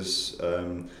office.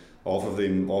 Half of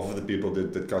the people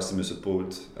did customer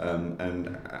support, and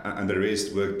the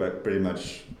rest worked pretty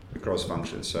much across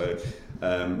functions. So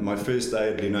my first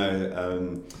day at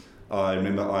Luno, I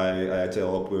remember I had to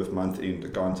help with month-end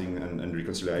accounting and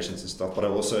reconciliations and stuff, but I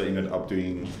also ended up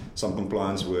doing some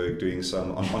compliance work, doing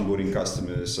some onboarding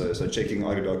customers, so checking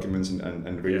IO documents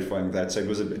and verifying that. So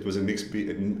it was a mixed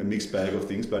bag of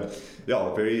things, but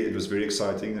it was very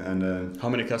exciting. And how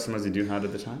many customers did you have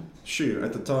at the time? Sure,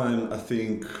 at the time I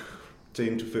think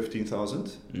 10 to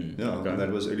 15,000. Okay. And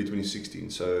that was early 2016.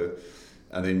 So,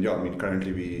 and then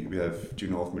currently we have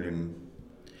 2.5 million.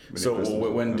 So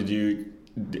when did you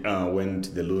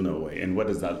went the Luno way, and what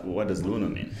does Luno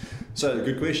mean? So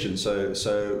good question. So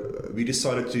we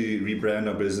decided to rebrand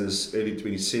our business early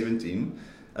 2017,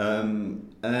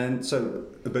 and so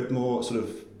a bit more sort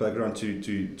of background to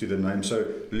the name. So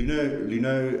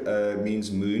Luno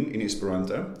means moon in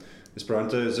Esperanto.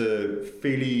 Esperanto is a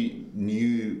fairly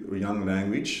new young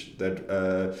language that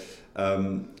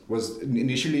was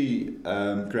initially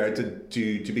created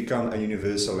to become a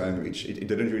universal language. It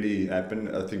didn't really happen.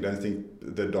 I don't think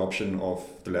the adoption of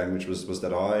the language was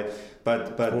that high.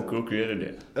 But who created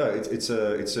it? I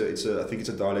think it's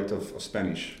a dialect of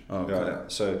Spanish. Oh, okay. Yeah.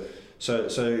 So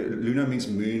Luno means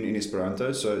moon in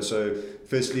Esperanto. So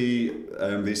firstly,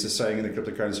 there's a saying in the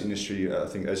cryptocurrency industry, I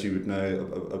think, as you would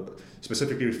know,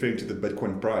 specifically referring to the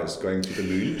Bitcoin price going to the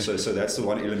moon. So that's the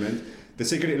one element. The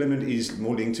second element is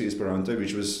more linked to Esperanto,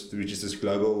 which is this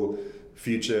global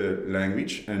future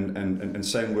language, and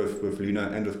same with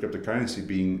Luno and with cryptocurrency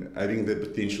having the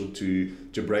potential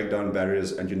to break down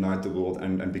barriers and unite the world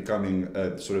and becoming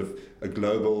a sort of a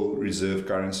global reserve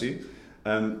currency.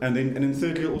 And then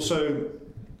thirdly, also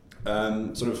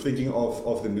sort of thinking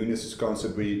of the moon as this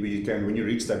concept where you can, when you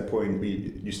reach that point,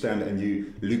 you stand and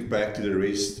you look back to the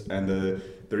rest and the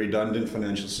redundant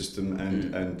financial system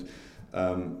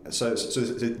so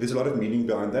there's a lot of meaning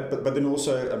behind that, but then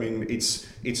also, I mean, it's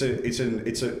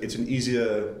an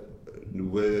easier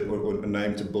word or a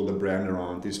name to build a brand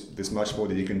around. There's much more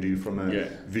that you can do from a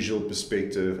visual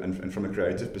perspective and from a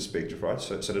creative perspective, right?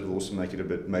 So that will also made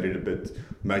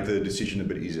the decision a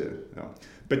bit easier. Yeah.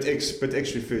 BitX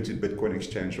referred to Bitcoin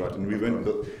exchange, right? And we weren't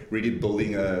really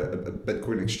building a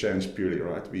Bitcoin exchange purely,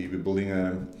 right? We were building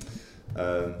a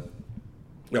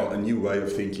new way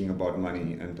of thinking about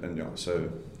money and so.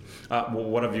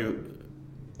 What have you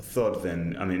thought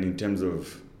then? I mean, in terms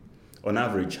of, on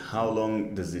average, how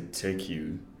long does it take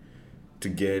you to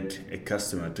get a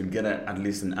customer to get at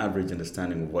least an average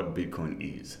understanding of what Bitcoin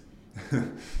is?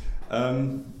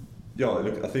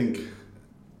 Look, I think,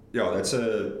 it's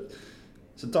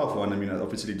a tough one. I mean,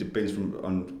 obviously it depends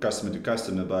on customer to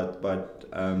customer, but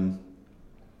I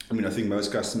mean, I think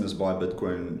most customers buy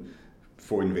Bitcoin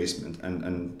for investment,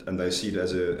 and they see it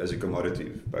as a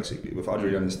commodity, basically, without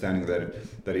really understanding that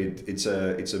it's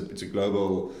a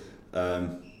global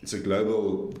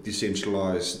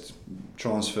decentralized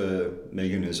transfer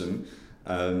mechanism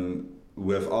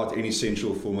without any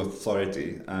central form of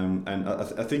authority, and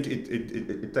I think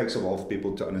it takes a while for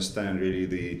people to understand really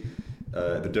the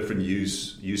different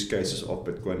use cases of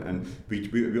Bitcoin, and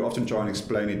we often try and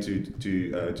explain it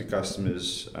to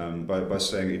customers by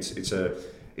saying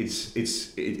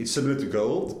it's similar to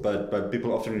gold, but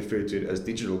people often refer to it as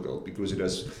digital gold because it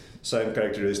has same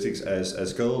characteristics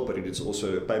as gold, but it's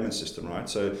also a payment system, right?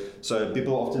 So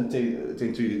people often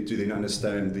tend to then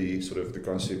understand the sort of the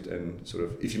concept, and sort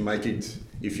of if you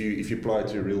apply it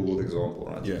to a real world example,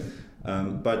 right? Yeah.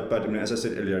 But I mean, as I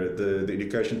said earlier, the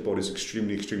education part is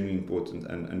extremely important,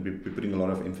 and we're putting a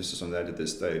lot of emphasis on that at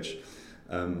this stage.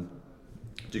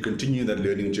 To continue that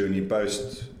learning journey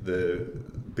post the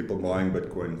people buying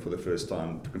Bitcoin for the first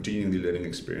time, continuing the learning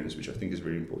experience, which I think is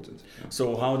very important. Yeah.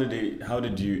 So how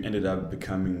did you ended up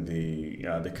becoming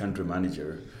the country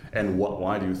manager, and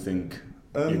why do you think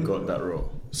you got that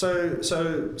role? So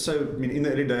I mean, in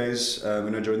the early days,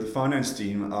 when I joined the finance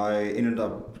team, I ended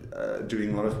up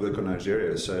doing a lot of work on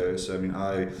Nigeria. So I mean,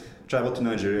 I traveled to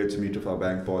Nigeria to meet with our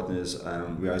bank partners.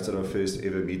 We hosted our first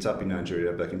ever meetup in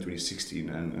Nigeria back in 2016,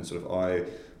 and sort of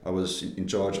I was in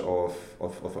charge of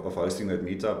hosting that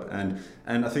meetup,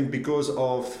 and I think because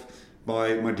of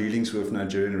my dealings with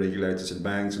Nigerian regulators and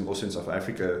banks, and also in South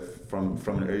Africa from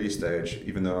an early stage,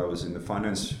 even though I was in the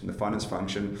finance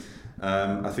function,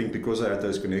 I think because I had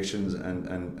those connections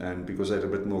and because I had a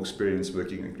bit more experience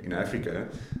working in Africa,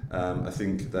 I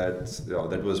think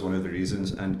that was one of the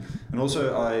reasons. And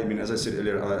also, I mean, as I said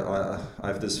earlier, I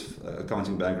have this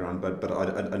accounting background, but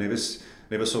I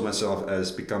never saw myself as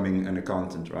becoming an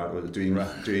accountant, right, or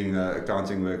doing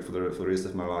accounting work for the rest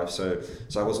of my life. So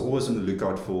I was always on the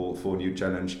lookout for a new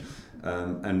challenge.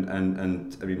 And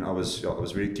I mean, I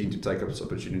was very keen to take up this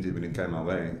opportunity when it came my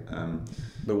way.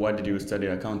 But why did you study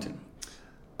accounting?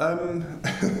 I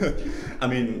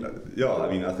mean,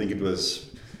 I think it was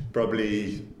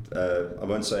probably, I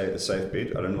won't say a safe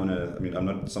bet. I don't want to, I mean, I'm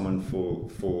not someone for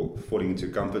falling into a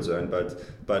comfort zone,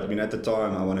 but I mean, at the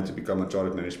time I wanted to become a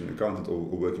chartered management accountant or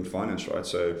work in finance, right?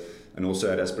 So, and also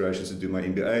had aspirations to do my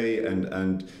MBA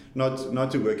and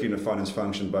not to work in a finance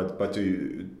function, but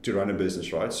to run a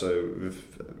business, right? So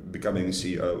with becoming a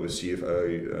CEO or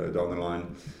CFO down the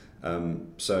line.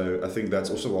 So I think that's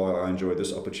also why I enjoy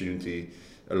this opportunity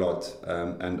a lot,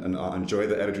 and I enjoy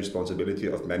the added responsibility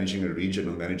of managing a region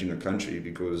or managing a country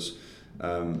because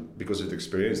of the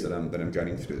experience that I'm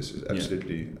going through. This is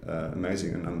absolutely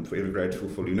amazing, and I'm forever grateful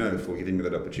for Luno for giving me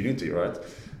that opportunity, right?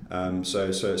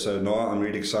 So now I'm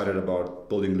really excited about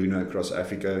building Luno across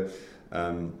Africa,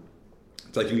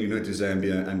 taking Luno to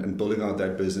Zambia and building out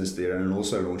that business there, and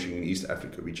also launching in East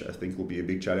Africa, which I think will be a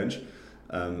big challenge,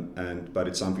 but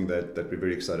it's something that we're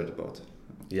very excited about.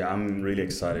 Yeah, I'm really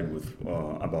excited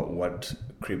about what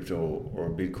crypto or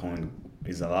Bitcoin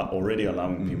is already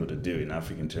allowing people to do in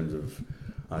Africa in terms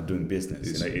of doing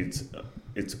business.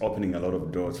 It's opening a lot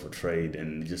of doors for trade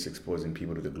and just exposing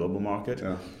people to the global market.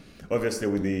 Yeah. Obviously,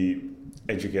 with the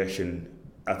education,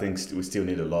 I think we still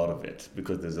need a lot of it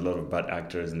because there's a lot of bad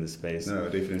actors in the space. No,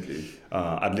 definitely.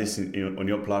 At least on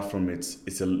your platform,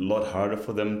 it's a lot harder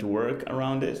for them to work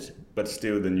around it. But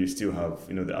still, then you still have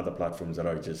the other platforms that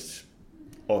are just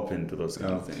open to those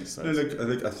kind of things. So no,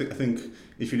 look, I think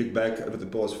if you look back over the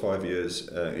past 5 years,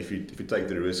 if you take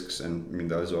the risks, and I mean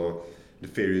those are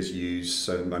nefarious use,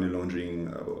 so money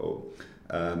laundering, or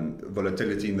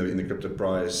volatility in the crypto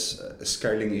price,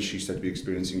 scaling issues that we're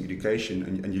experiencing in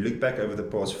education, and you look back over the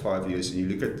past 5 years and you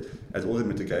look at all the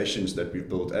mitigations that we've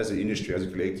built as an industry, as a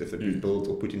collective, that we've built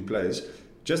or put in place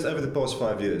just over the past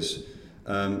 5 years.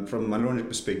 From a money laundering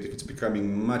perspective, it's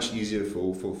becoming much easier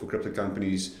for crypto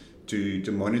companies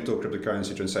to monitor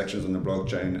cryptocurrency transactions on the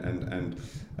blockchain,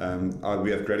 and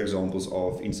we have great examples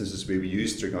of instances where we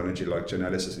use technology like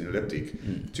Chainalysis and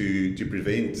Elliptic to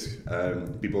prevent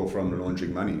people from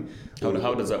laundering money.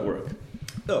 How does that work?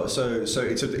 Oh, so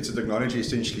it's a technology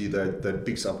essentially that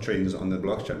picks up trends on the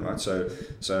blockchain, right? So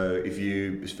if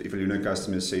a Luno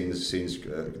customer sends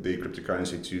the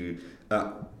cryptocurrency to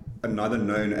another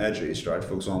known address, right?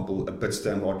 For example, a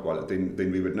Bitstamp hot wallet,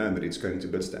 then we would know that it's going to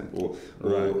Bitstamp. Or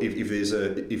right. if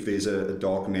there's a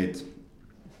darknet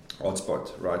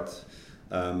hotspot, right?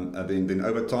 Then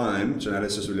over time,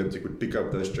 Chainalysis or Elliptic would pick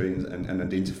up those trends and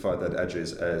identify that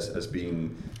address as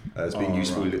being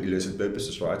used for illicit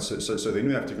purposes, right? So then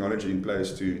we have technology in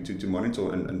place to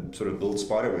monitor and sort of build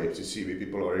spiderwebs to see where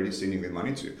people are already sending their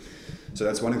money to. So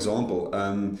that's one example.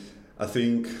 I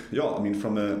think,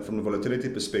 from a volatility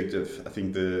perspective, I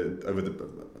think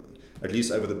at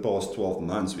least over the past 12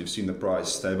 months, we've seen the price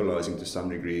stabilizing to some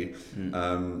degree.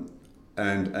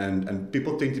 And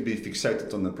people tend to be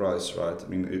fixated on the price, right? I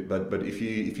mean, but if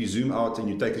you zoom out and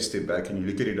you take a step back and you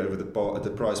look at it over at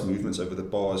the price movements over the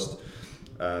past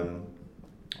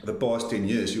 10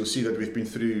 years, you'll see that we've been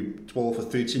through 12 or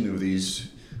 13 of these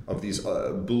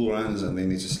bull runs, and then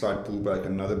there's a slight pullback,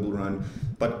 another bull run.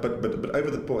 But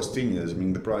over the past 10 years, I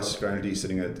mean, the price is currently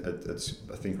sitting at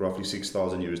I think roughly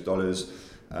 $6,000.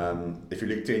 If you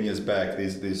look 10 years back,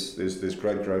 there's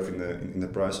great growth in the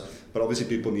price, but obviously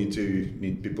people need to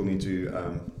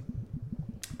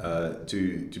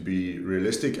be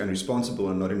realistic and responsible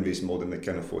and not invest more than they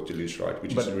can afford to lose, right?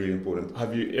 Which is really important.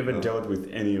 Have you ever dealt with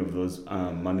any of those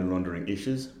money laundering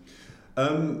issues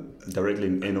directly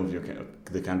in any of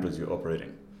the countries you're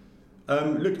operating?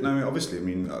 Look, no, obviously, I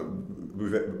mean,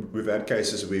 we've had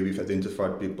cases where we've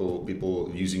identified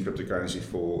people using cryptocurrency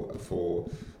for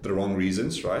the wrong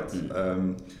reasons, right?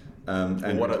 And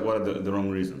what are the wrong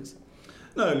reasons?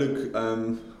 No, look,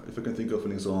 if I can think of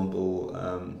an example,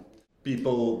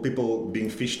 people being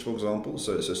phished, for example.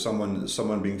 So someone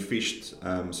being phished,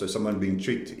 so someone being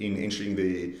tricked in entering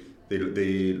the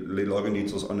login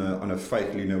details on a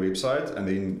fake Luno website, and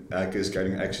then hackers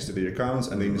getting access to their accounts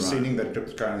and then sending that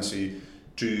cryptocurrency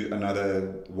to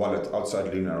another wallet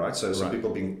outside Luno, right? So people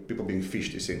being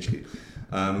phished essentially.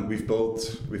 We've built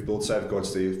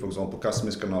safeguards there. For example,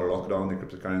 customers can now lock down their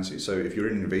cryptocurrency. So if you're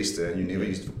an investor and you never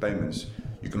use it for payments,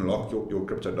 you can lock your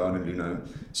crypto down in Luno.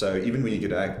 So even when you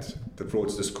get hacked, the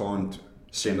fraudsters can't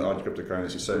send out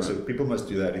cryptocurrency. So people must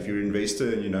do that. If you're an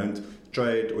investor and you don't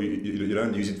trade or you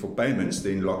don't use it for payments,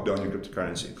 then lock down your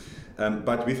cryptocurrency.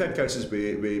 But we've had cases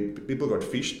where people got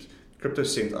phished, crypto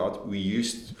sent out. We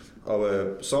used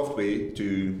our software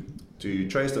to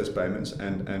trace those payments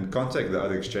and contact the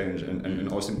other exchange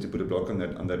and ask them to put a block on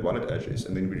that wallet address,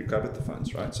 and then we recovered the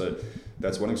funds, right? So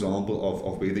that's one example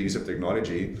of where the use of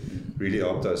technology really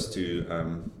helped us to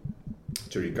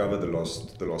recover the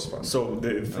lost funds. So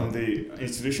from the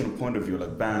institutional point of view,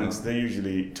 like banks, they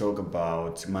usually talk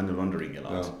about money laundering a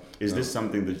lot. Is this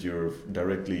something that you've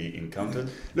directly encountered?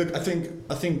 Look, I think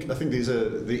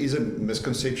there is a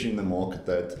misconception in the market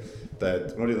that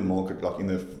not in the market, like in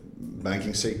the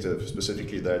banking sector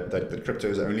specifically, that crypto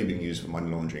is only being used for money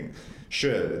laundering.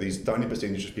 Sure, there's tiny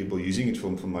percentage of people using it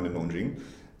for money laundering.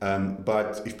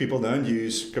 But if people don't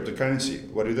use cryptocurrency,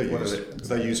 what do they use?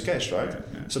 They use cash, right?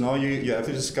 Yeah. So now you have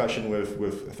this discussion with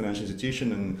a financial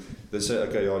institution, and they say,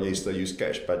 okay, yes, they use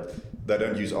cash, but they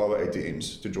don't use our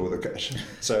ATMs to draw the cash.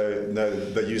 So no,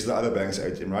 they use the other bank's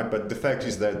ATM, right? But the fact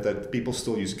is that people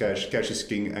still use cash. Cash is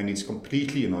king, and it's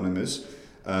completely anonymous.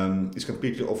 It's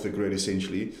completely off the grid,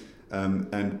 essentially.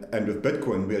 And with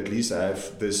Bitcoin, we at least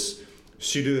have this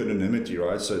pseudo-anonymity,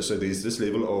 right? So there's this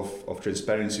level of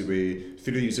transparency where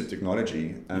through the use of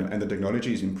technology, and the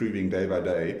technology is improving day by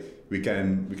day, we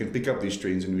can pick up these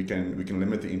trends and we can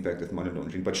limit the impact of money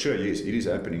laundering. But sure, yes, it is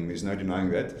happening. There's no denying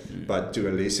that, but to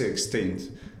a lesser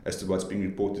extent as to what's being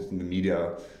reported in the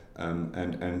media,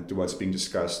 and to what's being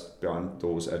discussed behind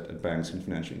doors at banks and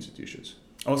financial institutions.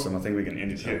 Awesome. I think we can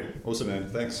end it here. Awesome, man.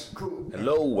 Thanks. Cool.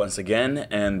 Hello once again,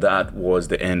 and that was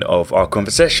the end of our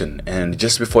conversation. And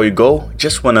just before you go,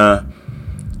 just want to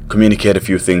communicate a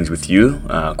few things with you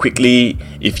quickly.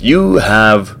 If you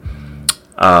have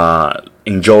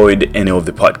enjoyed any of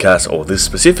the podcasts or this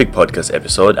specific podcast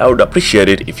episode, I would appreciate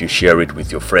it if you share it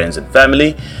with your friends and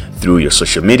family through your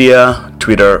social media,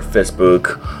 Twitter,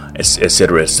 Facebook,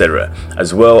 etc.,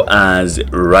 as well as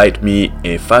write me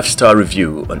a 5-star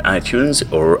review on iTunes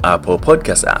or Apple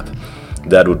Podcast app.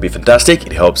 That would be fantastic.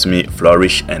 It helps me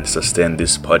flourish and sustain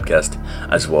this podcast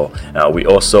as well. We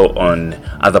also on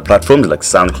other platforms like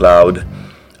SoundCloud,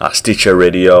 Stitcher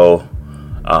Radio,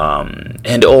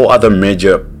 and all other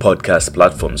major podcast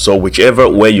platforms. So whichever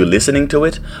way you're listening to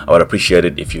it, I would appreciate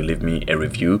it if you leave me a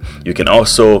review. You can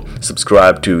also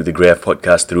subscribe to the Grey Ave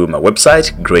Podcast through my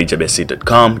website,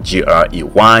 greyjabesi.com,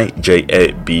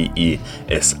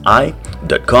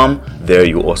 greyjabesi.com. There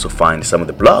you also find some of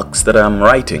the blogs that I'm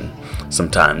writing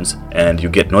sometimes, and you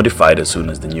get notified as soon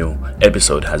as the new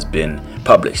episode has been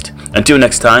published. Until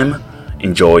next time,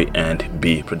 enjoy and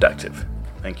be productive.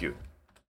 Thank you.